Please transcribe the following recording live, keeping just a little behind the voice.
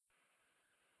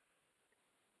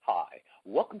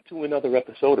Welcome to another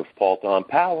episode of Fault on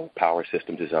Power, Power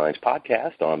System Design's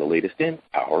podcast on the latest in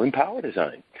power and power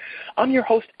design. I'm your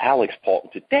host, Alex Paulton.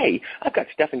 Today, I've got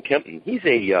Stefan Kempton. He's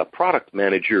a product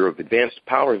manager of advanced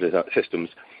power systems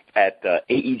at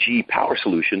AEG Power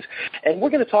Solutions, and we're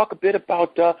going to talk a bit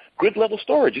about grid-level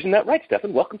storage. Isn't that right,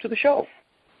 Stefan? Welcome to the show.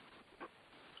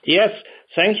 Yes,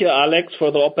 thank you, Alex, for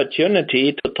the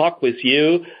opportunity to talk with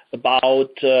you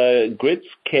about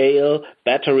grid-scale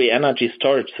battery energy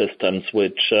storage systems,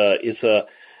 which is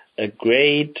a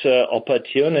great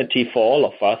opportunity for all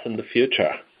of us in the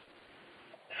future.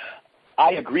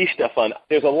 I agree, Stefan.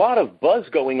 There's a lot of buzz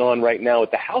going on right now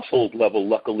at the household level,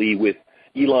 luckily, with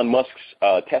Elon Musk's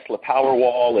Tesla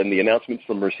Powerwall and the announcements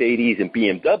from Mercedes and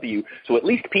BMW. So at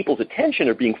least people's attention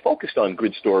are being focused on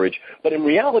grid storage. But in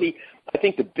reality, I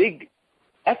think the big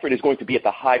effort is going to be at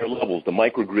the higher levels, the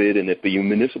microgrid and at the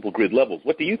municipal grid levels.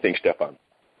 What do you think, Stefan?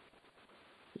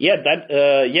 Yeah,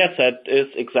 that is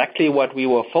exactly what we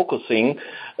were focusing.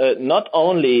 Not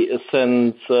only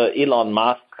since Elon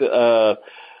Musk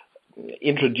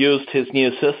introduced his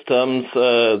new systems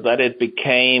that it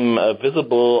became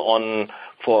visible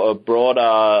for a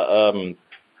broader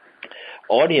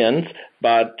audience,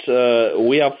 but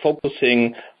we are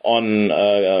focusing on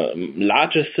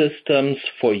larger systems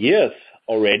for years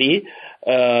already,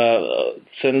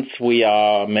 since we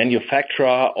are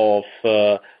manufacturer of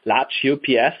large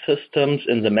UPS systems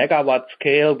in the megawatt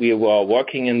scale. We were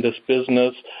working in this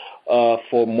business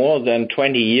for more than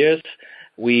 20 years.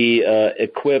 We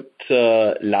equipped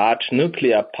large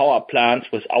nuclear power plants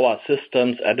with our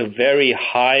systems at a very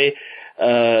high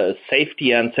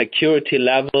safety and security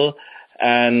level.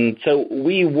 And so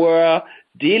we were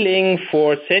dealing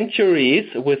for centuries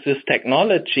with this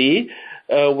technology,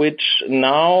 which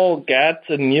now gets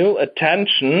a new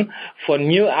attention for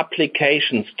new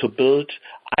applications to build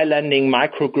islanding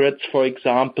microgrids, for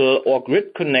example, or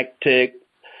grid-connected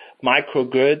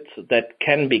microgrids that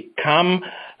can become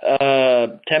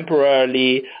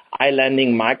temporarily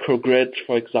islanding microgrids,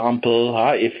 for example,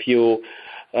 if you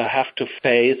have to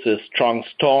face strong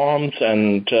storms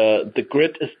and the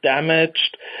grid is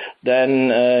damaged,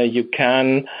 then you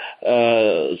can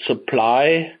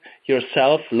supply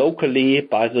yourself locally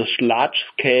by this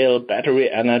large-scale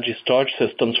battery energy storage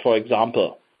systems, for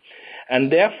example.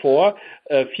 And therefore,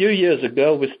 a few years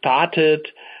ago, we started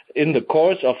in the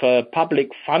course of a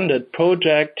public-funded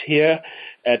project here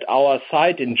at our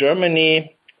site in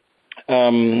Germany,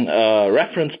 a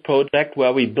reference project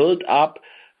where we built up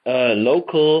a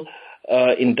local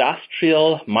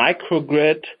industrial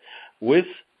microgrid with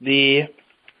the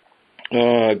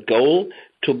goal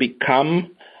to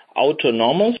become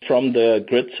autonomous from the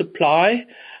grid supply,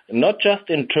 not just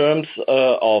in terms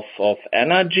of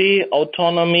energy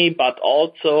autonomy, but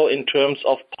also in terms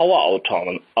of power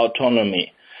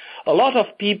autonomy. A lot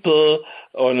of people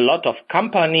or a lot of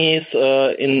companies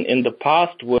in the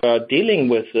past were dealing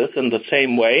with this in the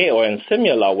same way or in a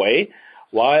similar way,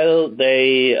 while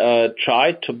they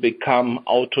tried to become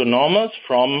autonomous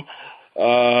from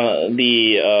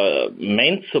the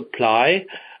main supply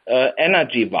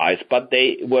energy-wise, but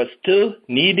they were still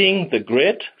needing the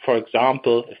grid. For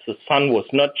example, if the sun was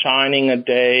not shining a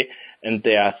day and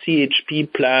their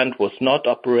CHP plant was not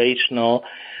operational,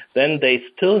 then they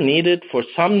still needed for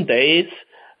some days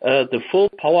the full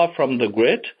power from the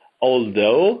grid,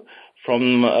 although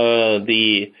from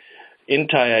the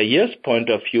entire year's point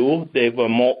of view, they were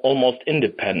almost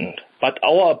independent. But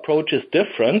our approach is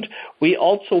different. We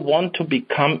also want to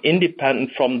become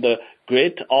independent from the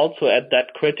grid also at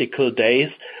that critical days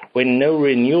when no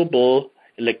renewable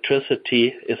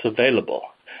electricity is available.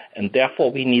 And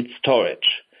therefore we need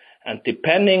storage. And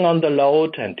depending on the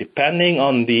load and depending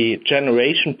on the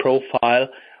generation profile,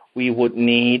 we would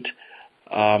need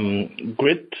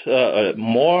grid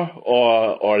more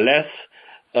or less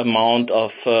amount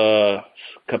of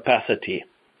capacity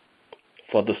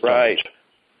for the storage. Right.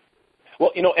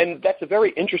 Well, and that's a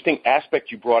very interesting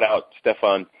aspect you brought out,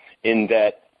 Stefan, in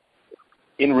that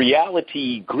in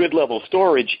reality, grid-level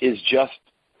storage is just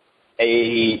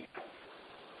a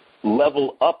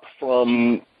level up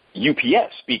from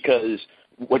UPS, because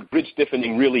what grid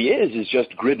stiffening really is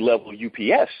just grid-level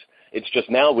UPS. It's just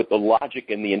now with the logic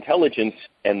and the intelligence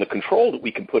and the control that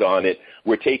we can put on it,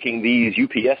 we're taking these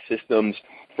UPS systems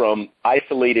from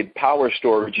isolated power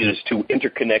storages to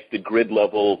interconnected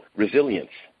grid-level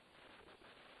resilience.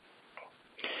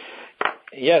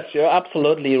 Yes, you're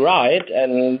absolutely right.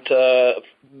 And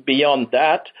beyond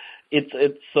that, it's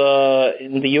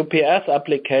in the UPS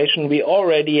application, we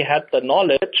already had the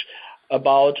knowledge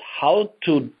about how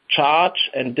to charge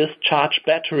and discharge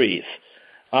batteries.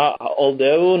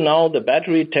 Although now the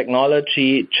battery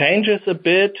technology changes a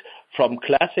bit from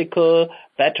classical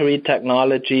battery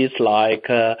technologies like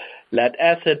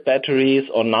lead-acid batteries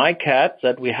or NiCad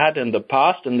that we had in the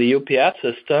past in the UPS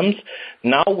systems,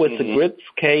 now with the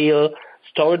grid-scale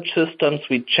storage systems,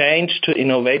 we change to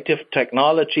innovative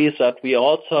technologies that we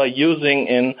also are using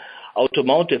in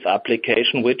automotive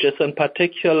application, which is in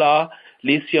particular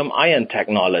lithium-ion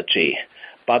technology.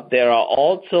 But there are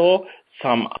also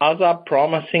some other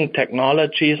promising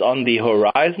technologies on the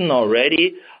horizon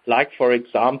already, like, for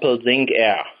example, zinc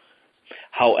air.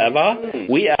 However,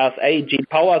 we as AEG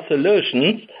Power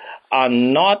Solutions are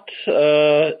not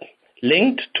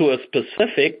linked to a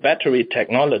specific battery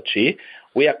technology.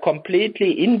 We are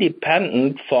completely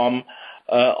independent from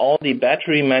all the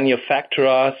battery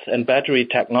manufacturers and battery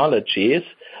technologies,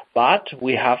 but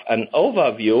we have an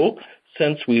overview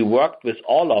since we worked with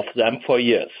all of them for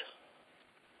years.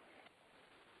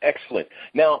 Excellent.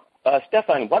 Now,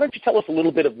 Stefan, why don't you tell us a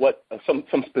little bit of what some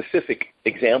specific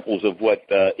examples of what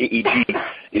AEG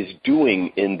is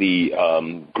doing in the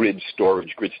grid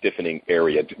storage, grid stiffening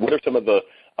area? What are some of the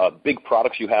big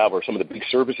products you have or some of the big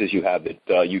services you have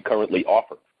that you currently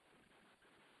offer?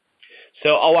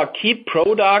 So our key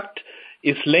product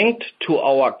is linked to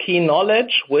our key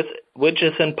knowledge, which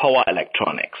is in power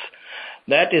electronics.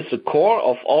 That is the core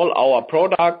of all our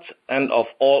products and of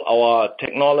all our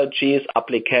technologies,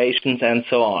 applications, and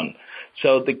so on.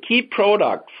 So the key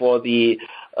product for the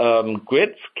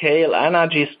grid-scale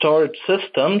energy storage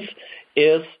systems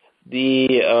is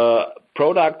the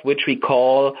product which we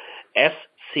call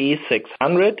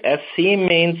SC600. SC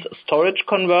means storage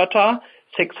converter.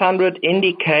 600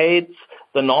 indicates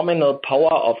the nominal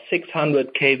power of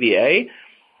 600 kVA.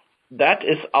 That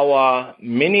is our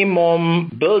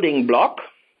minimum building block,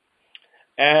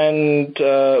 and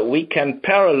we can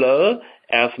parallel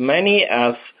as many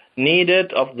as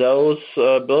needed of those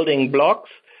building blocks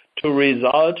to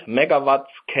result megawatt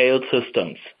scale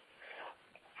systems.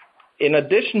 In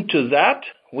addition to that,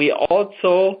 we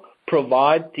also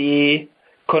provide the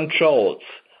controls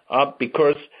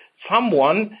because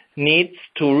someone needs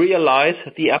to realize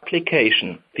the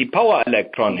application. The power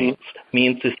electronics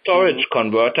means the storage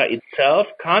converter itself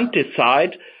can't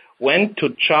decide when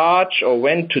to charge or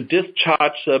when to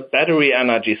discharge the battery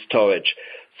energy storage.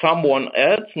 Someone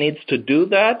else needs to do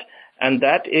that, and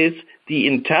that is the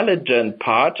intelligent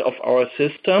part of our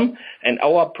system. And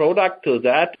our product to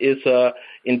that is an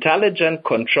intelligent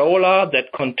controller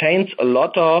that contains a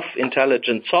lot of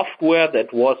intelligent software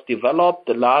that was developed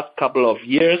the last couple of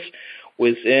years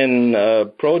within a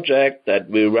project that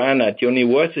we ran at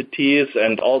universities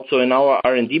and also in our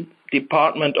R&D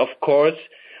department, of course,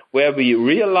 where we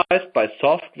realized by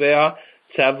software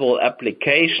several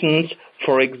applications,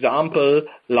 for example,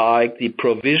 like the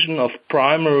provision of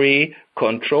primary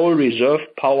control reserve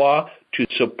power to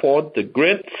support the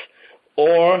grids,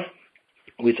 or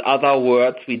with other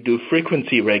words, we do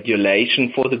frequency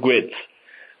regulation for the grids.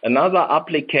 Another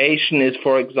application is,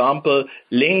 for example,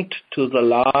 linked to the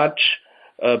large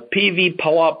PV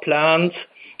power plants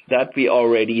that we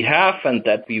already have and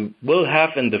that we will have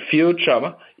in the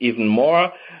future even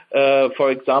more.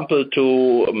 For example,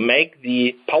 to make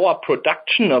the power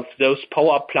production of those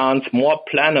power plants more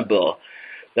plannable.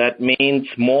 That means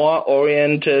more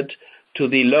oriented to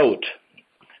the load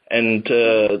and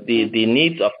the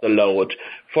needs of the load.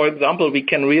 For example, we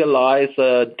can realize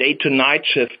day to night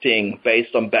shifting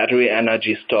based on battery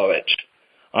energy storage.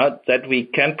 That we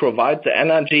can provide the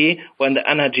energy when the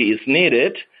energy is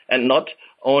needed and not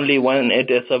only when it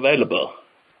is available.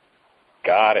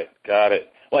 Got it.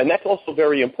 Well, and that's also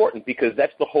very important because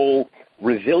that's the whole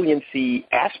resiliency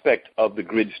aspect of the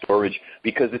grid storage,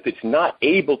 because if it's not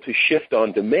able to shift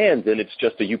on demand, then it's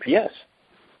just a UPS.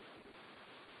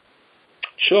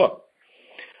 Sure.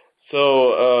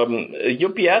 So a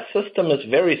UPS system is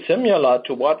very similar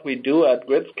to what we do at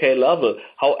grid scale level.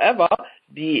 However,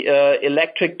 the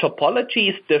electric topology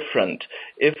is different.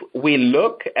 If we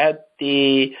look at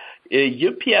the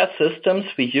UPS systems,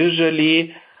 we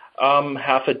usually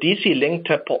have a DC link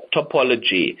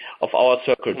topology of our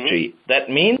circuitry. That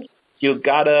means you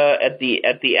gotta at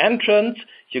the entrance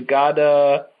you got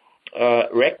a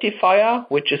rectifier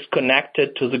which is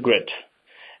connected to the grid,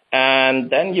 and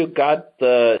then you got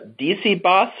the DC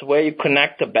bus where you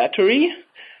connect the battery,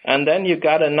 and then you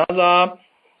got another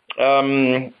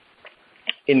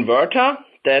inverter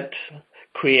that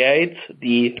creates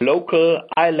the local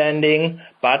islanding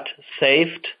but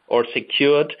saved or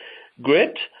secured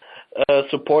grid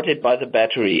supported by the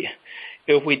battery.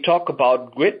 If we talk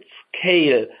about grid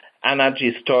scale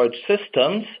energy storage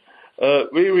systems,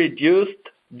 we reduced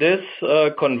this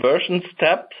conversion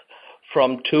step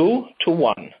from 2 to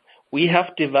 1. We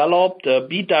have developed a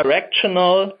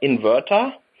bidirectional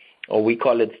inverter, or we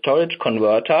call it storage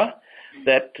converter,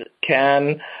 that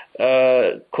can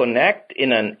connect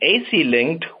in an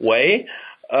AC-linked way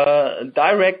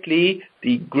directly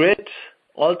the grid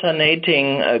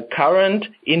alternating current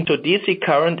into DC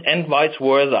current and vice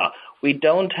versa. We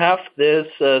don't have this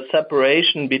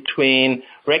separation between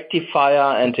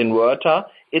rectifier and inverter.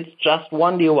 It's just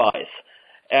one device.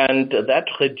 And that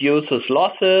reduces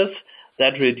losses,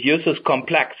 that reduces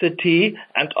complexity,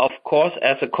 and of course,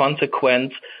 as a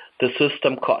consequence, the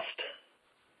system cost.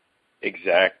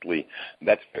 Exactly.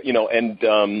 That's, and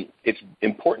it's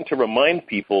important to remind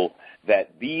people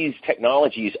that these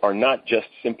technologies are not just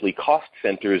simply cost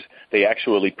centers. They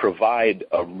actually provide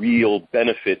a real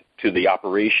benefit to the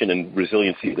operation and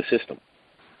resiliency of the system.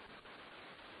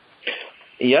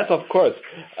 Yes, of course.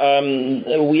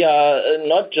 We are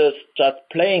not just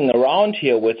playing around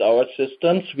here with our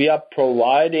systems. We are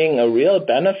providing a real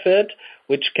benefit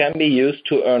which can be used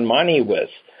to earn money with.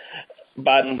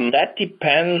 But that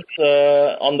depends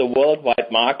on the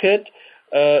worldwide market,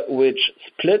 which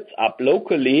splits up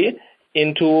locally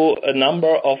into a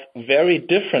number of very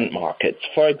different markets.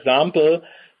 For example,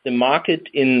 the market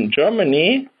in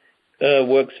Germany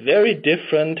works very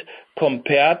different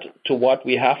compared to what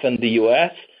we have in the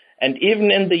US. And even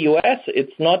in the US,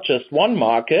 it's not just one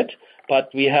market, but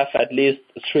we have at least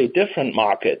 3 different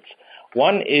markets.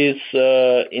 One is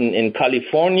in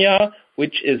California,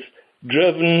 which is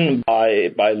driven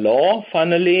by law,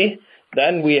 funnily.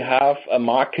 Then we have a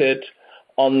market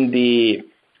on the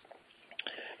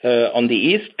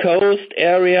East Coast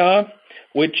area,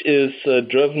 which is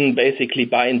driven basically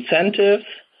by incentives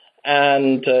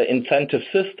and incentive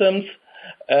systems,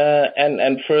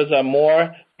 and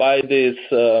furthermore by this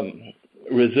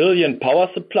resilient power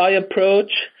supply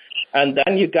approach. And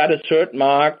then you got a third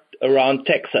market around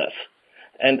Texas.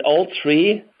 And all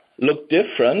 3 look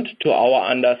different to our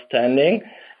understanding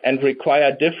and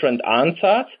require different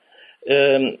answers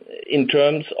in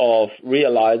terms of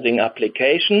realizing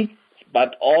applications,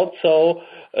 but also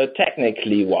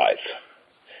technically wise.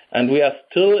 And we are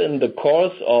still in the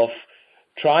course of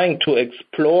trying to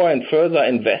explore and further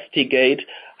investigate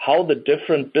how the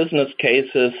different business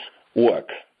cases work,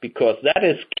 because that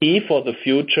is key for the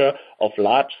future of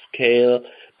large-scale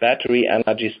battery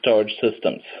energy storage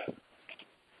systems.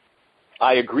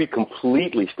 I agree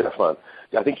completely, Stefan.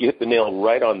 I think you hit the nail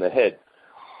right on the head.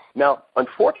 Now,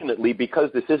 unfortunately, because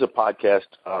this is a podcast,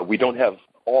 we don't have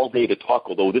all day to talk,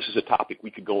 although this is a topic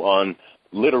we could go on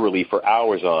literally for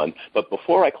hours on. But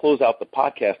before I close out the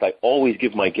podcast, I always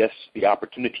give my guests the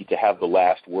opportunity to have the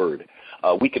last word.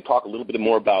 We could talk a little bit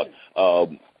more about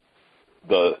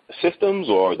the systems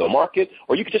or the market,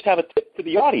 or you could just have a tip for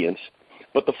the audience,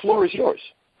 but the floor is yours.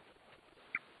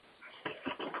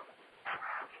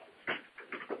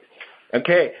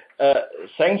 Okay,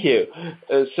 thank you.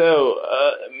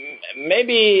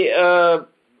 Maybe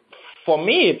for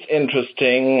me it's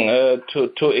interesting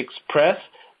to express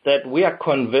that we are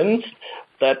convinced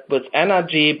that with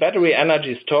battery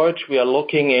energy storage, we are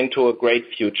looking into a great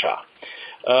future.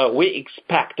 We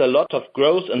expect a lot of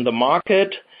growth in the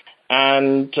market,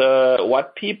 and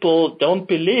what people don't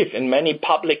believe in many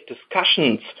public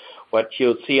discussions, what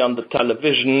you see on the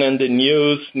television and the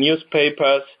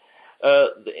newspapers,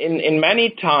 in many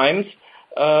times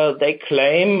they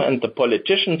claim, and the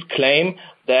politicians claim,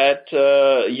 that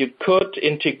you could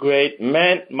integrate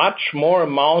much more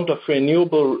amount of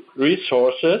renewable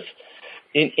resources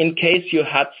in case you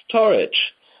had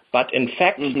storage. But in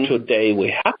fact, today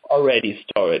we have already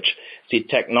storage. The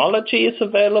technology is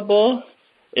available.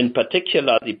 In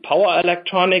particular, the power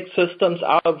electronic systems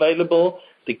are available.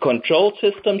 The control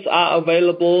systems are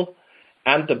available.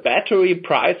 And the battery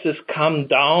prices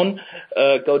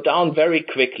go down very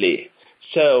quickly.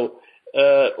 So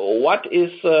what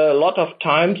is a lot of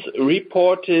times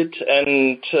reported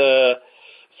and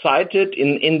cited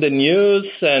in the news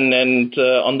and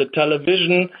on the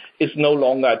television is no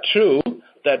longer true,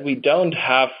 that we don't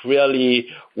have really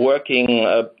working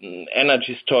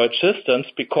energy storage systems,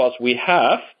 because we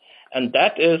have, and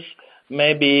that is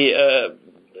maybe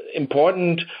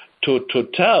important to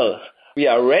tell. We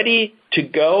are ready to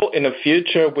go in the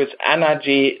future with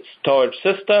energy storage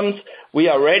systems. We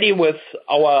are ready with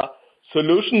our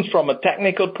solutions from a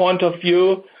technical point of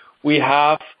view. We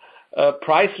have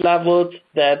price levels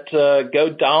that go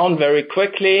down very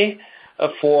quickly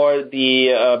for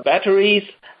the batteries,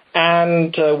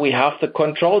 and we have the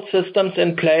control systems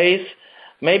in place.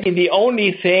 Maybe the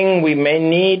only thing we may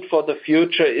need for the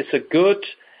future is a good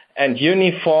and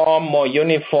more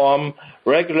uniform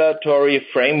regulatory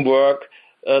framework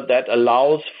that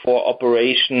allows for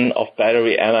operation of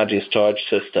battery energy storage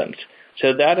systems.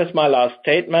 So that is my last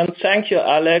statement. Thank you,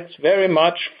 Alex, very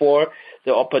much for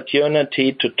the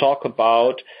opportunity to talk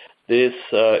about this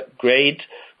great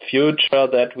future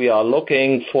that we are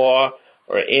looking for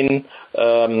to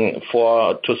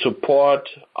support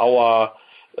our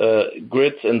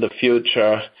grids in the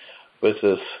future with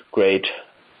this great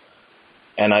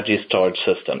energy storage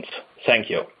systems. Thank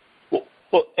you.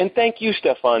 Well, and thank you,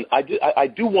 Stefan. I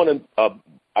do want to.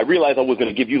 I realized I was going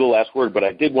to give you the last word, but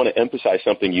I did want to emphasize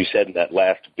something you said in that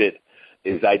last bit.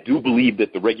 Is I do believe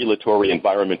that the regulatory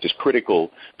environment is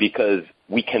critical because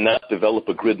we cannot develop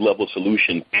a grid-level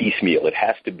solution piecemeal. It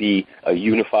has to be a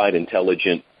unified,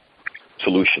 intelligent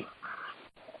solution.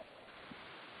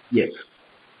 Yes.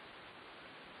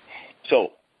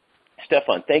 So,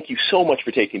 Stefan, thank you so much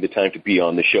for taking the time to be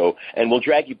on the show, and we'll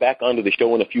drag you back onto the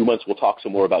show in a few months. We'll talk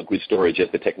some more about grid storage as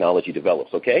the technology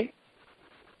develops, okay?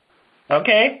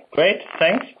 Okay, great.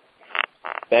 Thanks.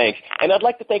 Thanks. And I'd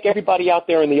like to thank everybody out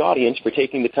there in the audience for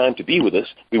taking the time to be with us.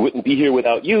 We wouldn't be here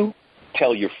without you.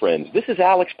 Tell your friends. This is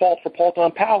Alex Pault for Pault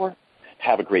on Power.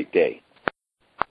 Have a great day.